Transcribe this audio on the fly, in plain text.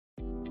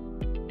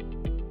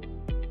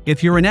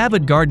If you're an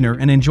avid gardener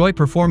and enjoy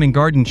performing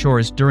garden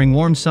chores during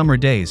warm summer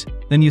days,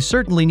 then you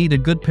certainly need a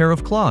good pair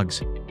of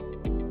clogs.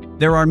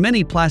 There are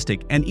many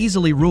plastic and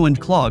easily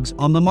ruined clogs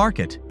on the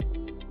market.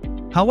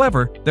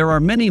 However, there are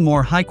many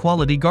more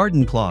high-quality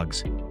garden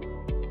clogs.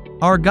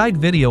 Our guide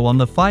video on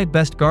the 5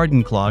 best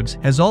garden clogs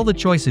has all the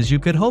choices you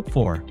could hope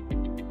for.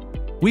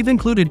 We've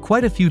included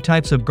quite a few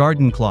types of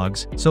garden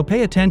clogs, so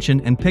pay attention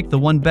and pick the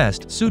one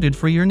best suited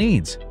for your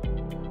needs.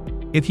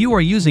 If you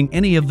are using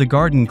any of the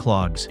garden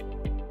clogs,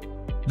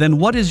 then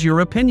what is your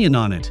opinion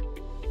on it?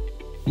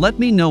 Let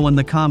me know in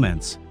the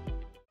comments.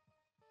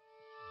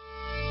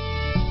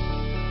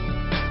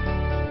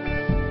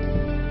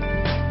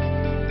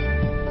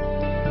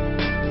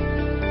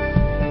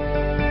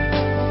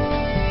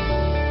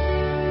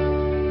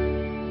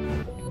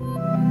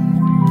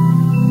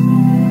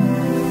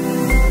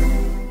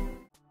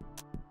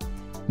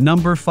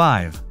 Number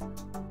 5.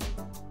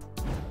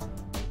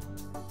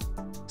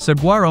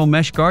 Saguaro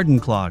Mesh Garden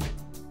Clog.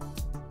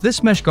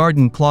 This mesh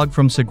garden clog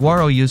from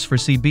Saguaro used for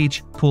sea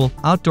beach, pool,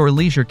 outdoor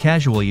leisure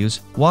casual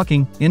use,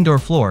 walking, indoor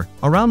floor,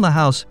 around the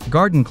house,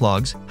 garden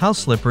clogs, house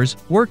slippers,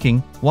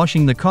 working,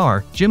 washing the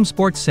car, gym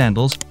sports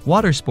sandals,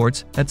 water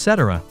sports,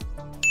 etc.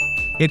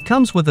 It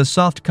comes with a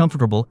soft,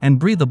 comfortable, and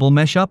breathable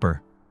mesh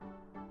upper.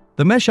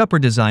 The mesh upper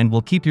design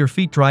will keep your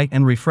feet dry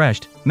and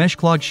refreshed. Mesh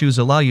clog shoes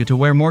allow you to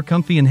wear more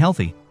comfy and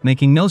healthy,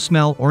 making no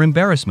smell or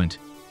embarrassment.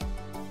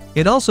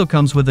 It also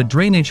comes with a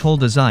drainage hole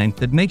design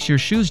that makes your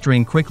shoes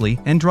drain quickly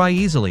and dry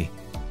easily.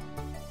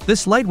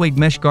 This lightweight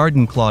mesh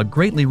garden clog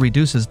greatly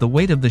reduces the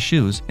weight of the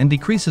shoes and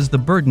decreases the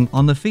burden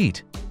on the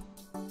feet.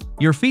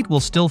 Your feet will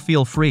still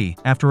feel free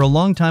after a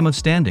long time of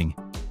standing.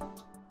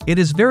 It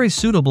is very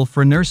suitable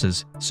for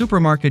nurses,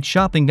 supermarket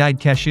shopping guide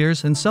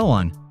cashiers, and so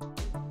on.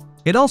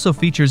 It also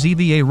features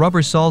EVA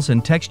rubber soles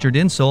and textured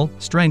insole,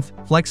 strength,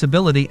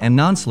 flexibility, and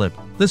non-slip.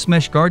 This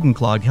mesh garden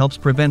clog helps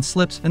prevent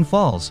slips and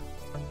falls.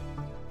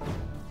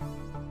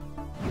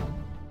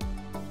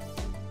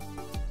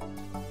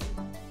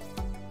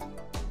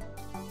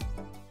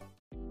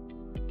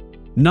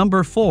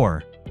 Number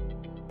 4.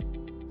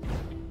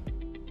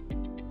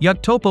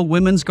 Yuktopa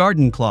Women's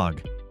Garden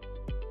Clog.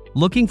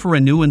 Looking for a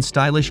new and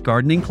stylish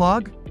gardening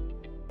clog?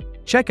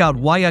 Check out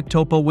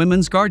Yuktopa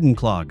Women's Garden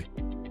Clog.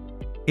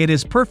 It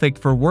is perfect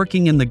for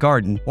working in the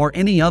garden or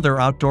any other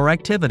outdoor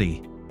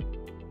activity.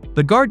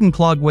 The garden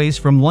clog weighs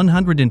from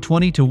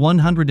 120 to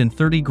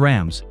 130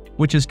 grams,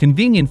 which is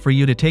convenient for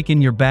you to take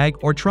in your bag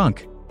or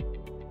trunk.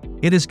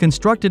 It is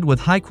constructed with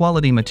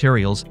high-quality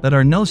materials that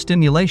are no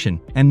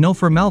stimulation and no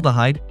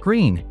formaldehyde,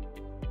 green.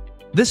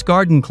 This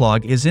garden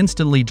clog is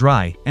instantly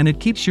dry and it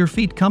keeps your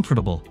feet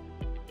comfortable.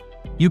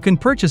 You can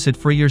purchase it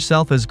for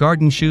yourself as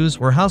garden shoes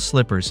or house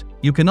slippers.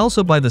 You can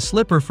also buy the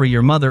slipper for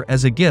your mother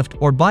as a gift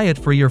or buy it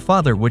for your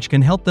father, which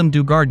can help them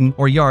do garden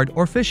or yard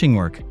or fishing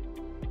work.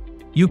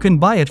 You can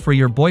buy it for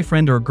your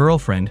boyfriend or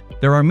girlfriend.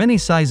 There are many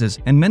sizes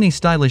and many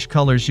stylish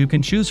colors you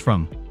can choose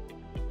from.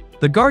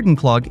 The garden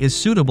clog is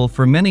suitable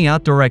for many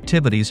outdoor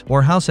activities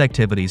or house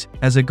activities,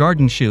 as a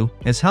garden shoe,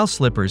 as house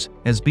slippers,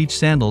 as beach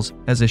sandals,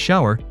 as a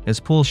shower, as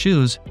pool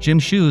shoes, gym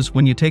shoes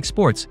when you take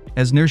sports,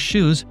 as nurse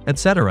shoes,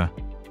 etc.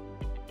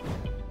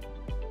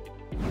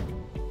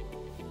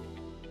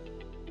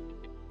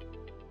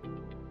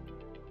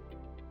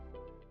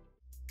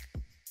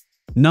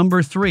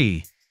 Number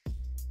 3.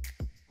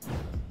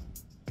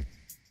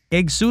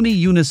 Eagsouni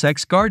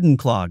Unisex Garden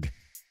Clog.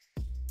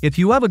 If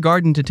you have a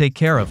garden to take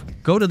care of,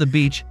 go to the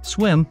beach,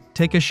 swim,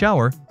 take a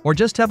shower, or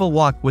just have a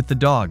walk with the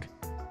dog,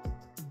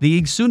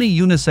 the Eagsouni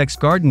Unisex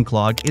Garden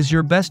Clog is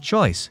your best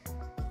choice.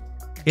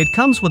 It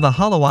comes with a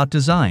hollow-out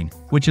design,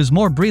 which is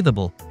more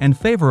breathable and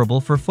favorable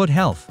for foot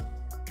health.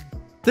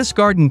 This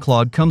garden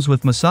clog comes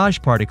with massage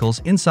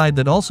particles inside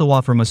that also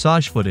offer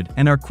massage-footed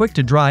and are quick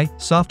to dry,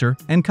 softer,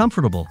 and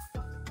comfortable.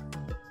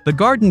 The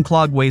garden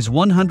clog weighs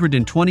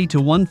 120 to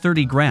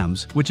 130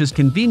 grams, which is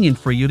convenient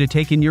for you to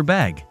take in your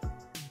bag.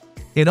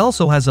 It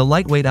also has a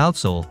lightweight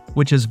outsole,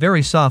 which is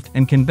very soft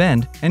and can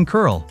bend and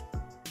curl.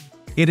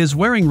 It is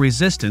wearing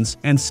resistance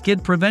and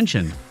skid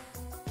prevention.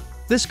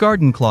 This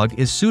garden clog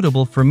is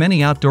suitable for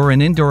many outdoor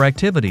and indoor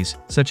activities,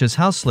 such as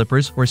house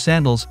slippers or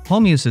sandals,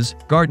 home uses,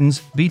 gardens,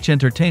 beach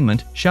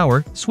entertainment,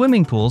 shower,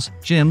 swimming pools,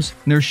 gyms,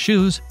 nurse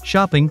shoes,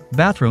 shopping,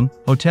 bathroom,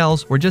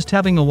 hotels, or just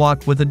having a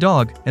walk with a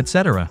dog,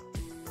 etc.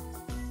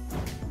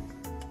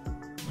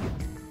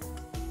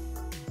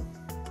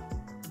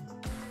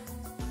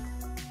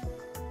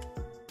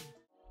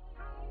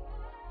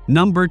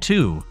 Number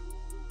 2.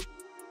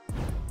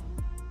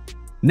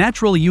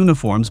 Natural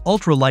Uniforms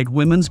Ultralite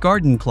Women's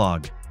Garden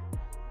Clog.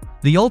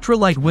 The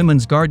Ultralite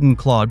Women's Garden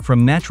Clog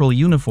from Natural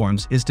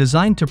Uniforms is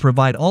designed to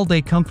provide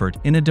all-day comfort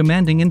in a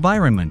demanding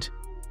environment.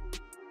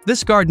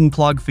 This garden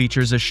clog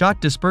features a shock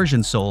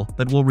dispersion sole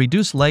that will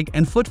reduce leg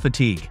and foot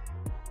fatigue.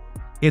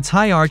 Its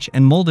high arch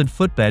and molded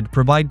footbed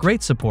provide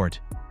great support.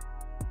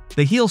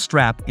 The heel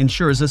strap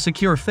ensures a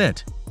secure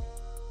fit.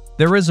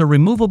 There is a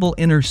removable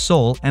inner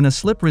sole and a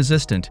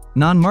slip-resistant,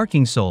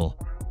 non-marking sole.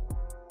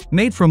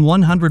 Made from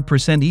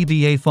 100%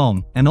 EVA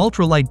foam, an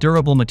ultralight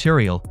durable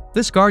material,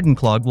 this garden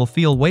clog will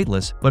feel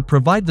weightless but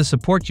provide the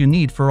support you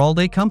need for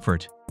all-day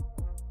comfort.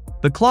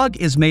 The clog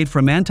is made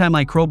from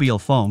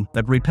antimicrobial foam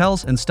that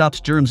repels and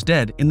stops germs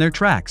dead in their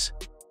tracks.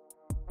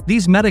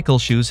 These medical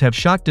shoes have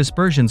shock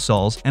dispersion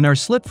soles and are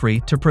slip-free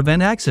to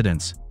prevent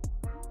accidents.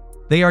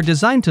 They are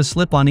designed to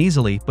slip on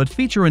easily but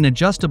feature an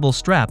adjustable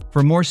strap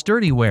for more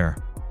sturdy wear.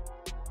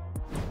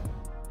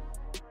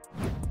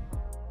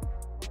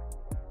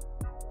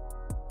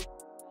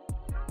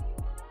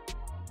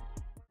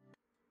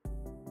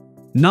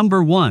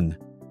 Number 1.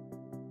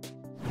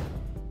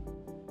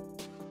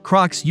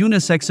 Crocs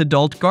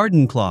Unisex-Adult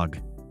Garden Clog.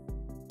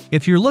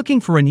 If you're looking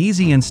for an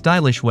easy and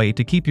stylish way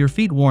to keep your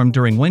feet warm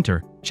during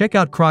winter, check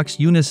out Crocs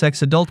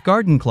Unisex-Adult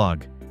Garden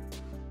Clog.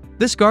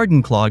 This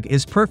garden clog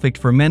is perfect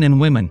for men and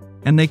women,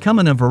 and they come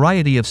in a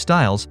variety of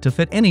styles to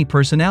fit any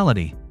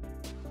personality.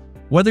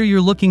 Whether you're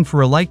looking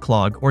for a light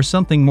clog or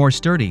something more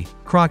sturdy,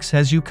 Crocs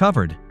has you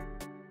covered.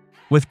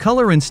 With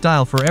color and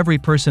style for every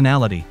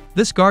personality,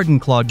 this garden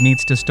clog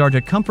needs to start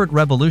a comfort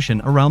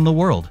revolution around the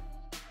world.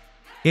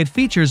 It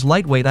features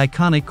lightweight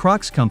iconic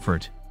Crocs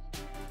comfort.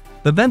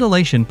 The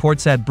ventilation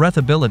ports add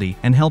breathability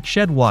and help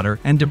shed water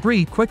and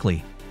debris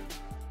quickly.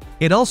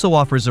 It also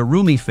offers a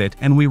roomy fit,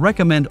 and we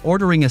recommend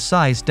ordering a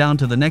size down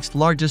to the next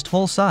largest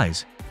whole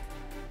size.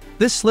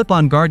 This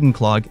slip-on garden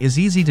clog is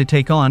easy to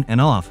take on and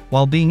off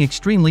while being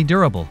extremely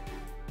durable.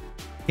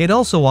 It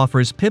also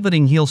offers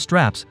pivoting heel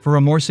straps for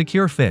a more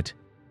secure fit.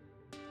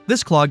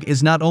 This clog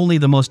is not only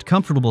the most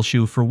comfortable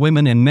shoe for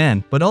women and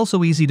men but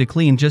also easy to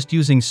clean just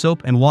using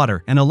soap and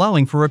water and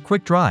allowing for a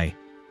quick dry.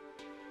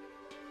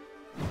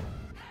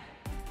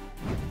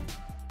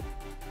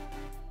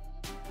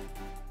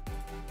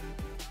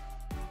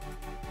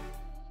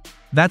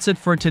 That's it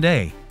for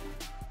today.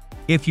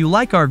 If you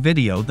like our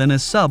video, then a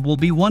sub will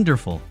be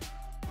wonderful.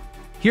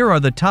 Here are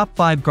the top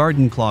 5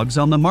 garden clogs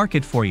on the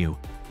market for you.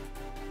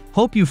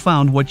 Hope you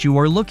found what you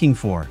are looking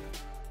for.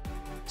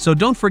 So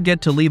don't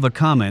forget to leave a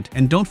comment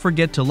and don't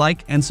forget to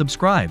like and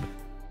subscribe.